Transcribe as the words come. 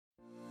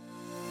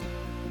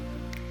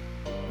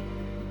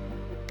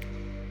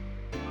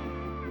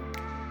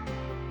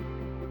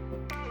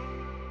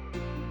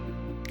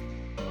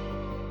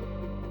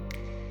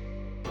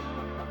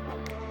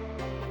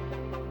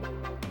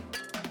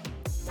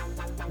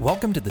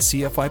Welcome to the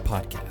CFY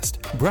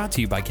Podcast, brought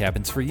to you by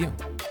Cabins for You.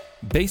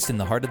 Based in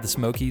the heart of the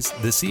Smokies,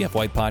 the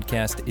CFY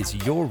Podcast is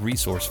your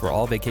resource for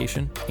all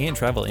vacation and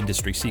travel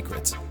industry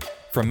secrets.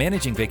 From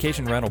managing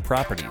vacation rental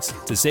properties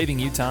to saving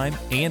you time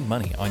and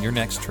money on your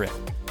next trip,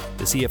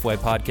 the CFY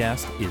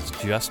Podcast is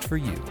just for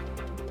you.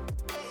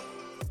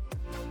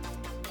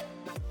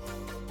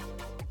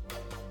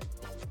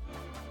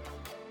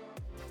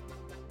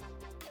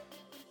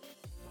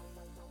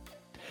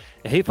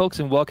 Hey folks,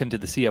 and welcome to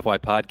the CFY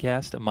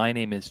Podcast. My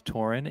name is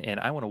Torin, and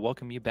I want to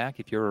welcome you back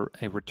if you're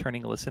a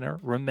returning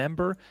listener.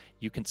 Remember,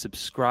 you can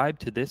subscribe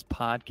to this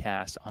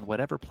podcast on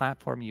whatever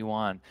platform you're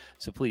on.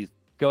 So please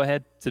go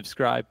ahead,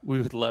 subscribe. We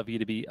would love you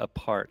to be a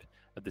part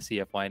of the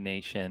CFY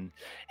Nation.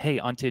 Hey,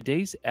 on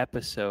today's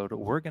episode,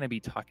 we're going to be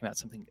talking about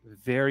something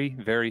very,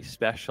 very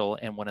special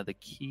and one of the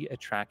key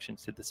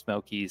attractions to the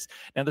Smokies.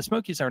 Now, the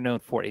Smokies are known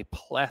for a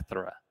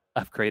plethora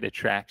of great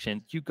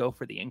attractions. You go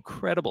for the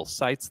incredible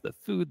sights, the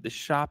food, the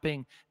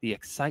shopping, the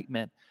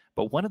excitement.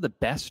 But one of the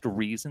best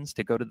reasons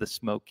to go to the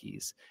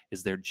Smokies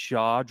is their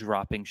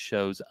jaw-dropping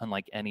shows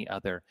unlike any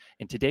other.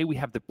 And today we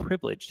have the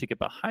privilege to get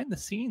behind the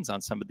scenes on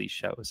some of these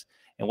shows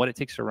and what it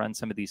takes to run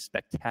some of these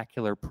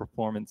spectacular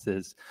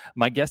performances.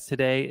 My guest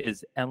today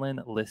is Ellen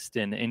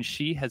Liston, and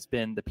she has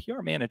been the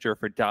PR manager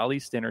for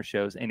Dolly's dinner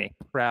shows and a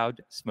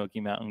proud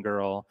Smoky Mountain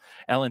girl.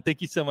 Ellen, thank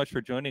you so much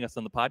for joining us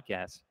on the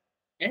podcast.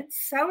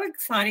 It's so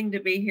exciting to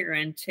be here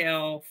and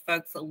tell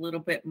folks a little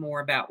bit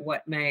more about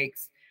what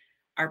makes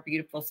our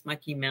beautiful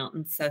Smoky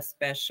Mountains so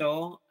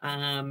special.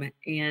 And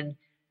a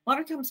lot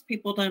of times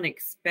people don't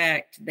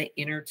expect the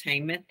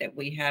entertainment that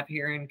we have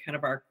here in kind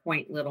of our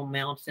quaint little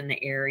mountain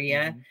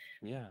area.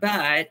 Mm-hmm. Yeah.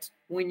 But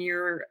when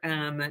you're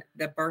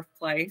the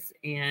birthplace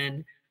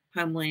and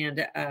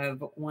homeland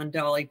of one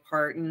Dolly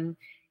Parton,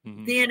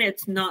 then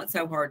it's not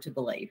so hard to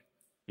believe.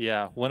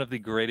 Yeah, one of the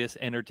greatest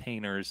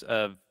entertainers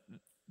of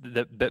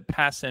the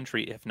past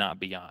century, if not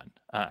beyond.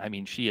 I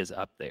mean, she is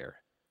up there.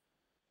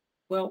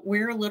 Well,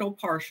 we're a little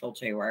partial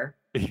to her.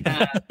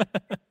 I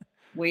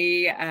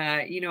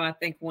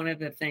think one of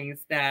the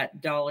things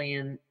that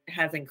Dolly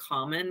has in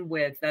common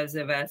with those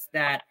of us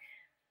that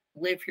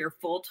live here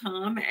full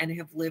time and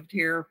have lived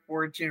here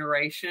for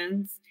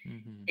generations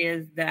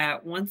is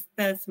that once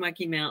the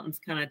Smoky Mountains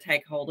kind of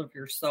take hold of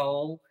your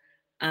soul,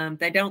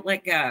 they don't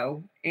let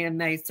go, and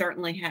they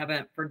certainly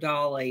haven't for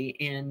Dolly,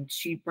 and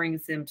she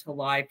brings them to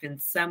life in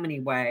so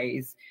many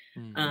ways,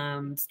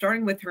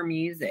 starting with her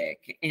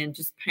music and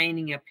just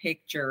painting a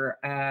picture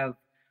of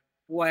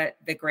what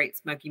the Great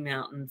Smoky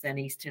Mountains and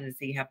East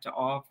Tennessee have to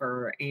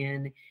offer.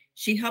 And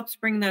she helps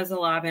bring those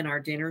alive in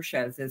our dinner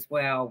shows as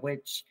well,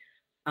 which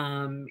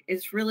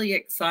is really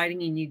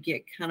exciting, and you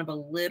get kind of a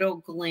little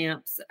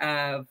glimpse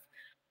of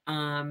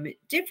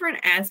different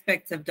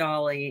aspects of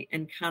Dolly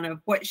and kind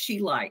of what she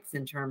likes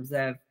in terms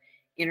of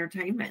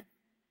entertainment.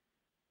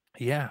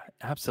 Yeah,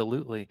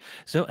 absolutely.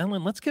 So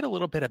Ellen, let's get a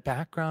little bit of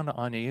background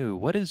on you.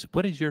 What is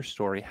your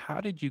story? How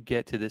did you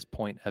get to this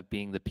point of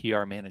being the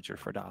PR manager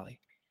for Dolly?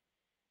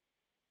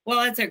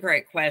 Well, that's a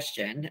great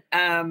question.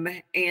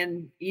 And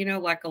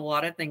like a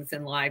lot of things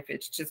in life,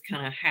 it's just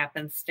kind of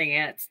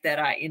happenstance that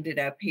I ended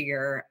up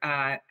here.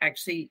 I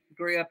actually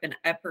grew up in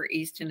Upper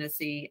East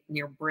Tennessee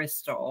near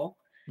Bristol.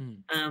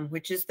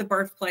 Which is the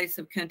birthplace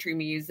of country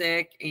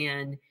music,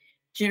 and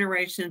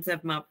generations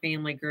of my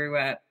family grew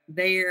up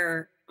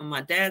there on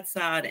my dad's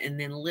side, and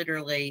then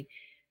literally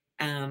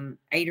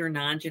 8 or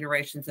 9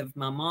 generations of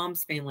my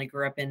mom's family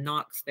grew up in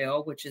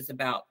Knoxville, which is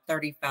about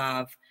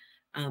 35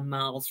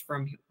 miles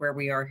from where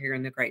we are here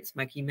in the Great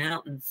Smoky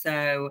Mountains.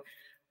 So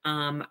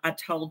I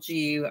told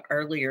you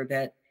earlier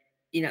that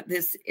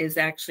this is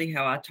actually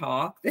how I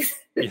talk. This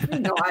is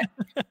not,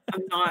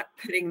 I'm not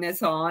putting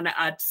this on.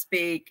 I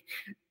speak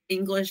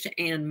English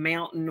and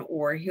mountain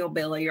or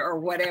hillbilly or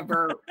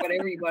whatever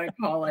you want to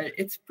call it.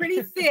 It's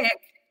pretty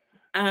thick.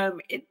 I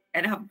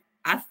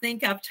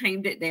think I've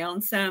tamed it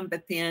down some,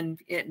 but then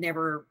it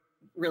never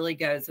really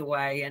goes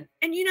away. And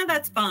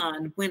that's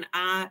fine. When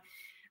I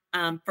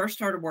first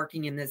started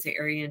working in this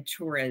area in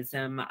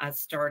tourism, I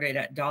started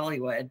at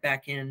Dollywood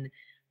back in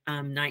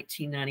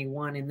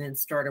 1991, and then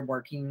started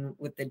working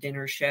with the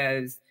dinner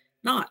shows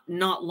not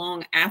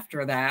long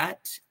after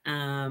that.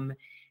 And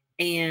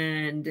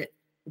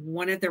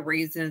one of the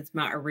reasons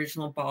my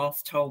original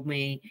boss told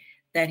me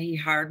that he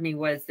hired me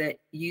was that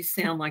you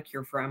sound like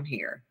you're from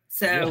here.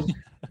 So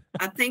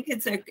I think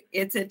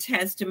it's a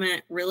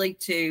testament really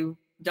to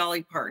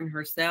Dolly Parton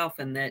herself,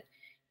 and that,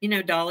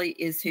 Dolly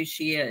is who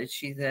she is.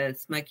 She's a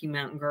Smoky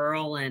Mountain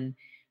girl, and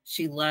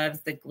she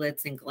loves the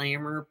glitz and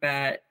glamour,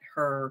 but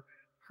her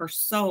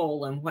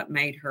soul and what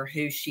made her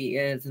who she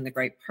is and the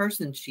great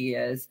person she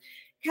is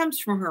comes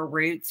from her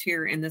roots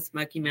here in the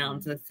Smoky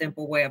Mountains, a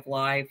simple way of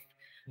life,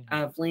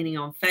 of leaning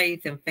on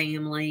faith and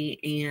family.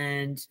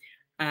 And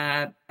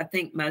I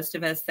think most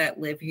of us that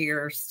live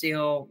here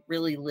still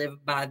really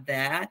live by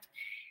that.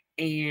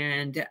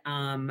 And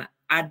I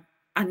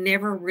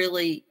never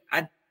really,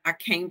 I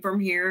came from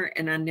here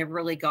and I never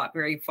really got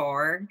very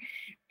far.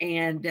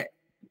 And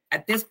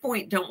at this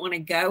point don't want to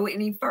go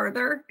any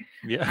further.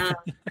 Yeah.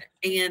 Um,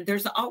 and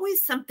there's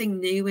always something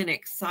new and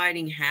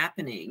exciting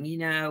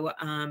happening,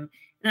 and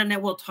I know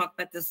we'll talk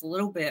about this a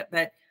little bit,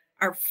 but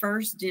our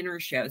first dinner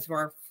shows,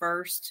 our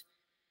first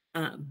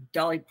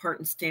Dolly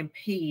Parton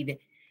Stampede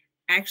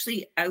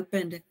actually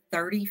opened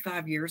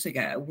 35 years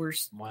ago. We're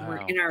in Wow.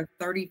 our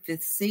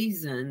 35th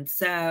season.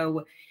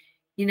 So,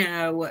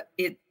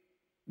 it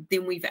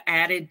then we've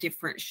added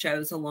different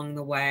shows along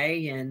the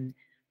way, and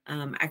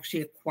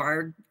actually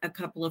acquired a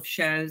couple of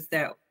shows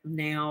that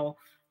now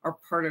are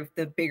part of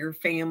the bigger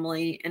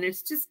family. And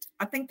it's just,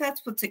 I think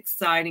that's what's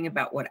exciting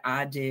about what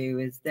I do,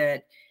 is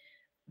that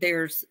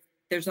there's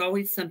there's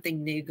always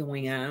something new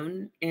going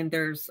on, and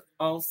there's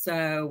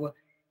also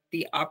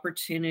the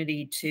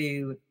opportunity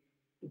to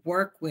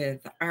work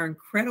with our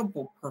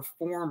incredible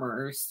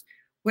performers,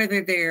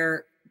 whether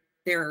they're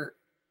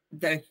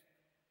the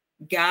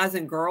guys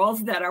and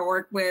girls that I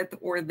work with,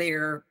 or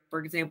they're,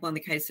 for example, in the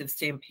case of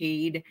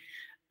Stampede,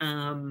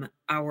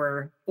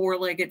 our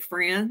four-legged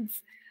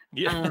friends,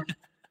 Yeah. um,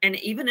 and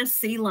even a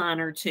sea lion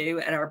or two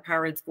at our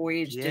Pirates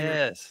Voyage dinner.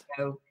 Yes.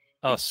 So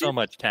Oh, it's so just,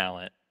 much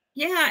talent.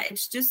 yeah,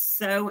 it's just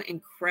so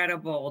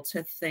incredible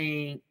to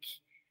think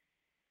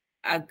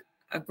a,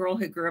 a girl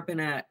who grew up in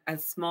a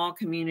small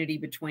community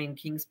between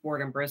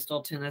Kingsport and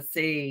Bristol,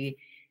 Tennessee,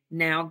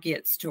 now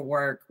gets to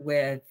work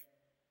with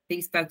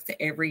these folks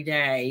every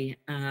day.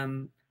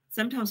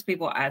 Sometimes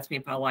people ask me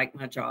if I like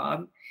my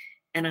job.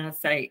 And I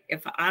say,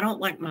 if I don't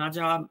like my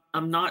job,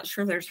 I'm not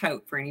sure there's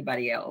hope for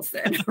anybody else.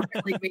 And I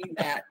really mean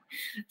that.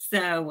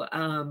 So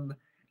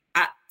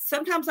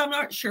sometimes I'm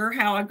not sure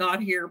how I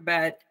got here,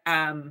 but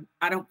I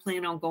don't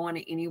plan on going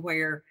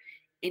anywhere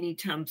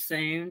anytime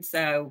soon.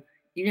 So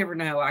you never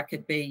know. I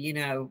could be,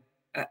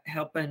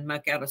 helping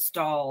muck out a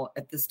stall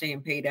at the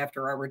Stampede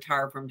after I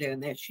retire from doing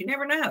this. You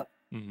never know.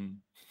 Hmm.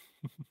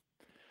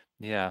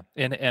 Yeah,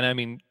 and I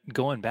mean,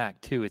 going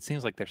back too, it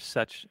seems like there's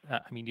such.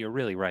 I mean, you're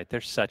really right.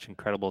 There's such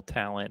incredible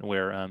talent.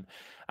 Where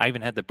I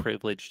even had the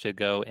privilege to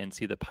go and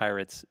see the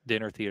Pirates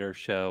Dinner Theater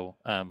show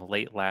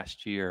late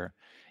last year,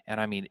 and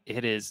I mean,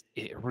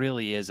 it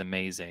really is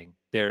amazing.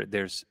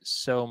 There's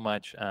so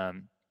much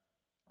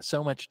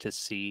to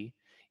see,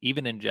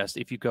 even in just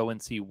if you go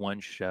and see one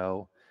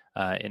show.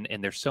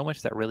 And there's so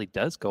much that really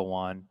does go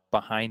on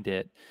behind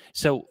it.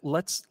 So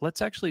let's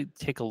actually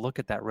take a look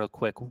at that real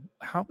quick.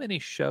 How many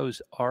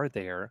shows are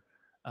there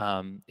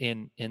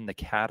in the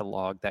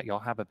catalog that y'all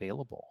have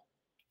available?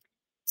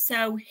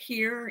 So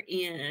here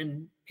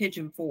in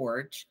Pigeon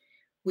Forge,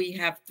 we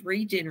have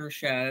 3 dinner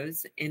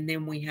shows, and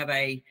then we have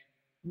a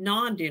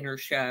non-dinner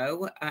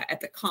show at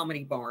the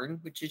Comedy Barn,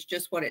 which is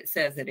just what it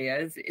says it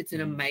is. It's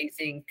an Mhm.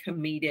 amazing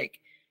comedic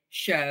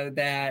show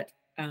that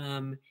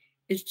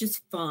is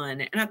just fun.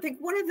 And I think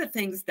one of the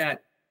things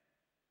that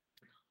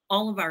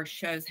all of our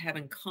shows have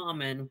in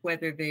common,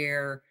 whether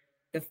they're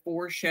the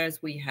 4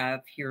 shows we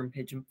have here in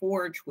Pigeon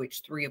Forge,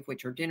 which 3 of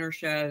which are dinner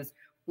shows.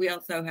 We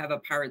also have a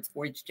Pirates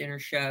Voyage dinner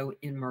show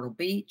in Myrtle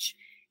Beach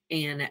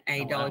and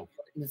a Oh Dolly wow.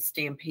 Parton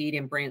Stampede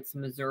in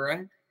Branson,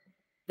 Missouri.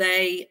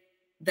 They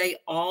they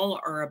all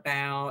are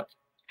about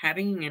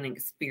having an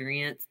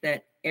experience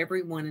that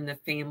everyone in the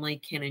family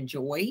can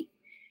enjoy,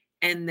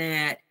 and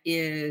that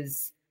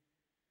is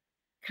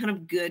kind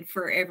of good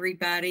for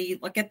everybody.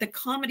 Like at the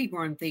Comedy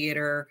Barn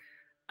Theater,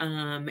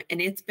 and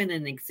it's been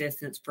in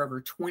existence for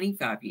over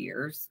 25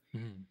 years.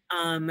 Mhm.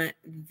 Um,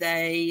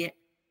 they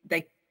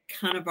they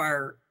kind of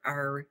our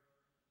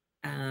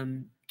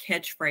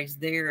catchphrase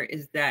there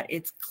is that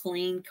it's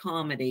clean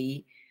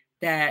comedy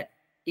that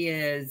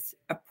is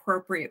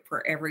appropriate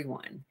for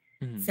everyone.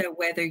 Mhm. So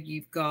whether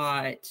you've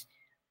got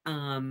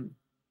um,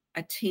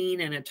 a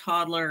teen and a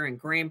toddler and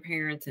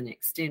grandparents and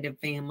extended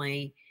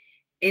family,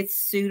 it's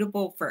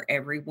suitable for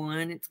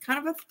everyone. It's kind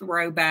of a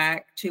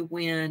throwback to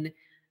when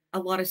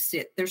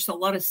there's a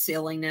lot of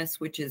silliness,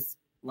 which is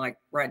like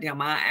right down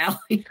my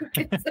alley.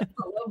 It's a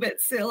little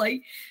bit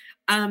silly.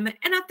 And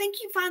I think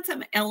you find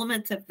some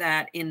elements of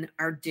that in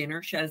our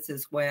dinner shows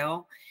as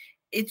well.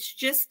 It's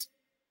just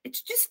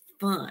it's just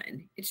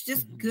fun. It's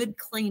just Mhm. good,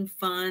 clean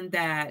fun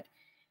that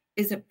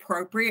is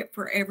appropriate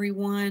for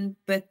everyone,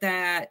 but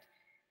that,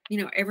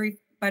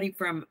 everybody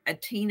from a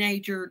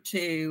teenager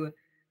to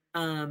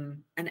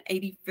an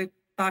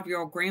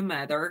 85-year-old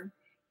grandmother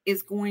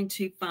is going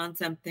to find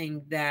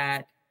something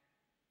that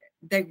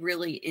they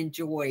really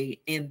enjoy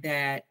and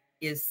that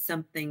is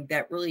something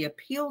that really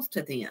appeals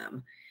to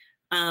them.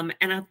 And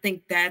I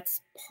think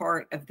that's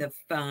part of the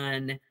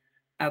fun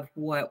of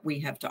what we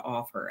have to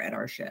offer at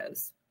our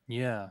shows.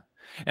 Yeah.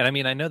 And I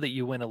mean, I know that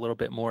you went a little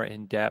bit more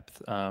in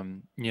depth,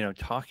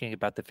 talking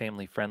about the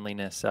family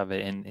friendliness of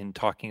it and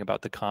talking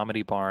about the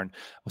comedy barn.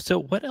 So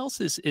what else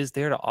is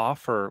there to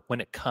offer when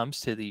it comes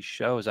to these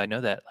shows? I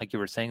know that, like you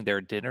were saying, there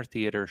are dinner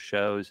theater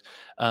shows.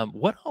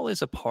 What all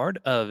is a part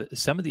of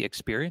some of the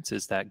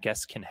experiences that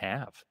guests can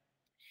have?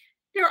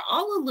 They're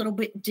all a little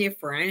bit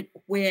different,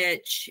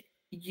 which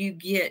you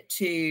get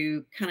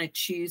to kind of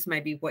choose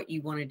maybe what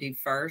you want to do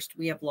first.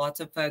 We have lots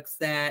of folks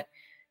that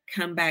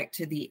come back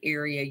to the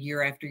area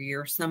year after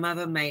year. Some of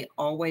them may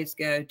always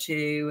go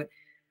to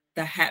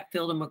the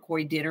Hatfield and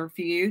McCoy dinner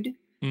feud.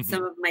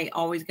 Some of them may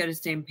always go to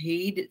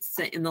Stampede. It's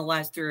in the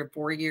last 3 or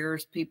 4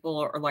 years, people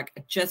are like,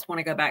 I just want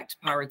to go back to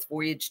Pirates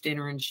Voyage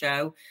dinner and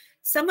show.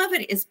 Some of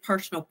it is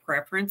personal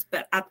preference,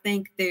 but I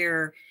think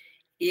they're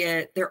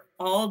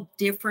all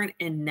different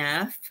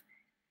enough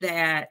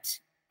that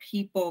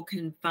people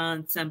can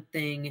find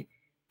something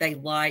they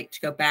like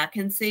to go back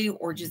and see,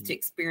 or just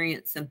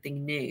experience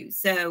something new.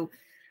 So,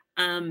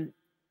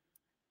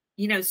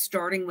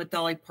 starting with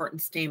Dolly Parton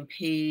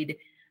Stampede,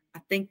 I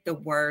think the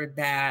word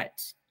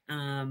that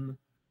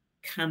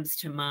comes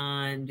to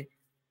mind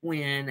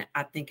when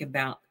I think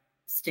about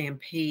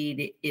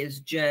Stampede is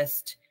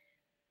just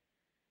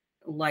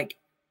like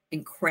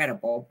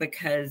incredible,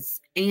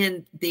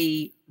 and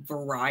the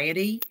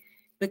variety,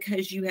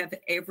 because you have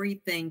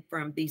everything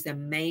from these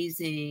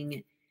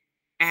amazing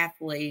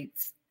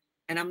athletes,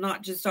 and I'm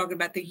not just talking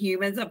about the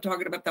humans, I'm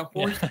talking about the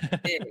horses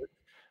too.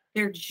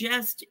 They're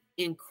just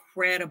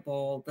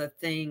incredible, the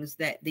things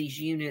that these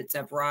units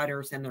of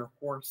riders and their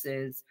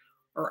horses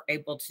are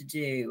able to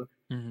do.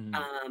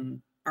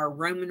 Our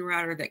Roman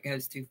rider that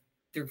goes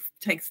through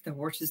takes the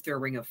horses through a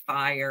ring of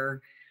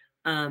fire.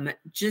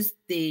 Just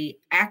the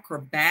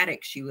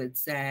acrobatics, you would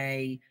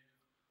say,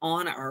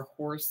 on our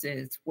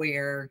horses,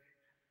 where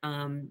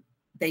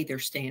they either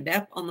stand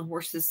up on the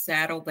horse's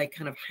saddle, they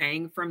kind of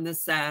hang from the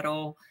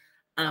saddle.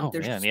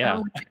 There's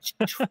so much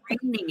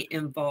training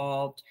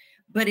involved,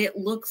 but it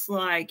looks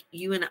like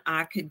you and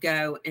I could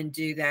go and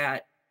do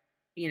that,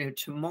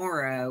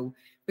 tomorrow,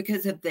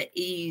 because of the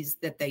ease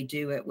that they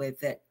do it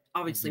with. It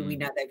obviously we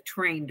know they've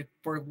trained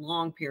for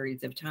long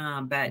periods of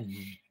time, but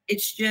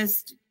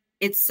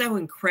it's so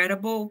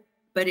incredible,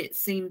 but it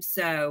seems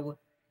so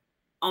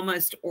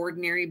almost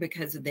ordinary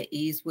because of the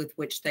ease with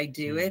which they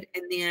do it.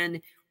 And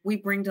then we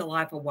bring to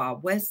life a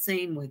Wild West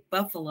scene with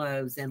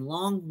buffaloes and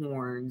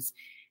longhorns,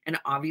 and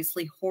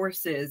obviously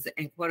horses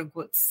and quote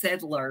unquote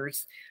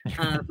settlers,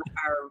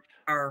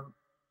 our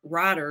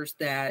riders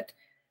that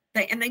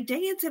they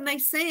dance and they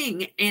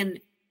sing, and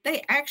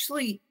they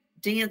actually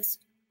dance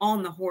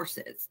on the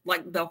horses.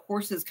 Like the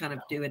horses kind of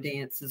do a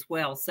dance as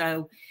well.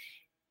 So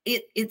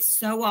it's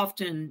so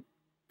often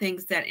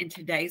things that in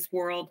today's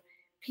world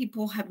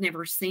people have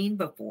never seen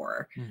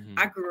before.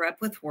 I grew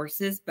up with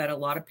horses, but a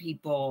lot of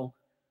people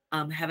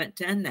haven't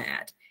done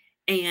that.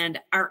 And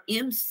our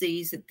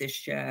MCs at this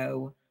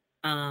show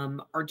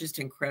are just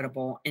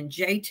incredible. And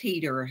Jay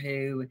Teeter,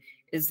 who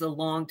is the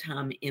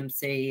longtime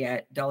MC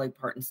at Dolly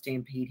Parton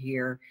Stampede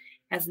here,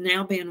 has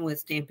now been with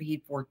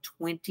Stampede for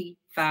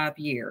 25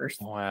 years.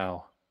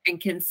 Wow. And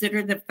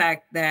consider the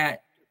fact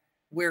that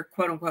we're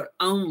quote unquote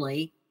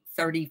only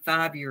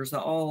 35 years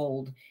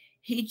old.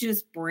 He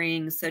just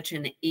brings such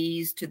an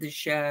ease to the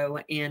show.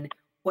 And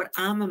what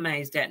I'm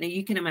amazed at, now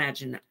you can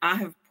imagine, I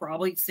have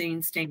probably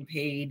seen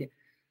Stampede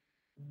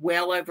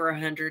well over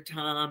 100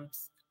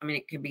 times. I mean,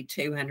 it could be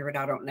 200.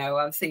 I don't know.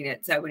 I've seen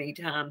it so many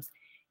times.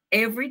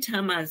 Every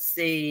time I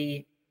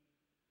see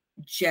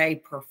Jay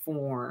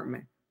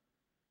perform,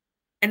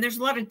 and there's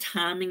a lot of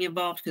timing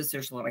involved because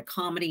there's a lot of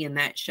comedy in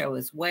that show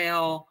as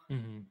well.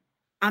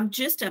 I'm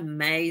just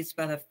amazed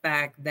by the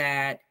fact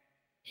that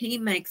he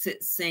makes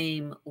it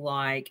seem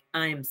like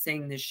I am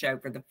seeing this show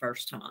for the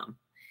first time.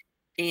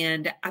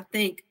 And I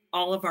think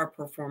all of our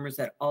performers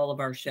at all of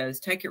our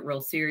shows take it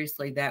real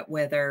seriously, that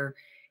whether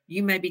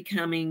you may be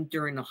coming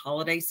during the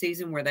holiday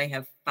season where they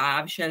have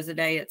 5 shows a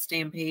day at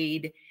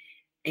Stampede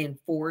and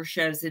 4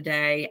 shows a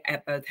day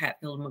at both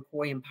Hatfield and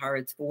McCoy and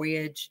Pirates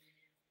Voyage,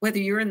 whether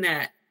you're in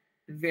that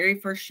very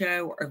first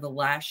show or the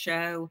last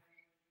show,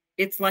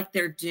 it's like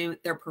they're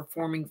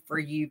performing for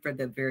you for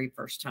the very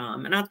first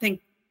time. And I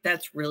think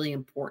that's really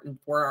important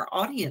for our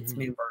audience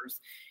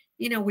members.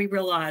 We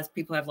realize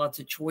people have lots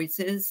of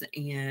choices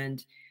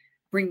and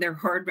bring their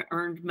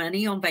hard-earned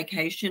money on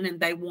vacation, and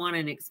they want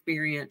an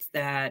experience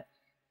that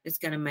is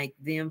going to make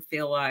them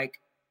feel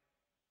like,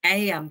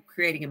 A, I'm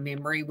creating a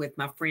memory with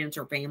my friends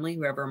or family,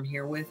 whoever I'm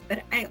here with,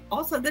 but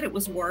also that it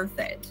was worth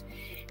it.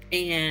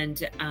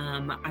 And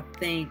I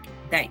think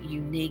that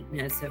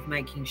uniqueness of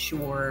making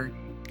sure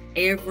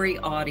every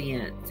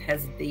audience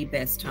has the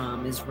best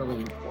time is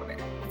really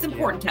important. It's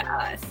important to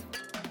us.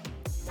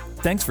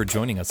 Thanks for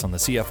joining us on the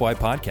CFY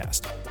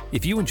podcast.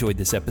 If you enjoyed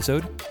this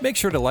episode, make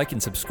sure to like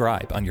and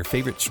subscribe on your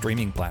favorite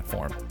streaming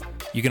platform.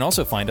 You can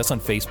also find us on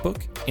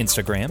Facebook,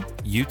 Instagram,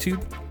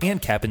 YouTube,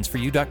 and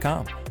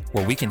cabinsforyou.com,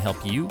 where we can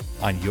help you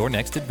on your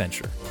next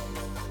adventure.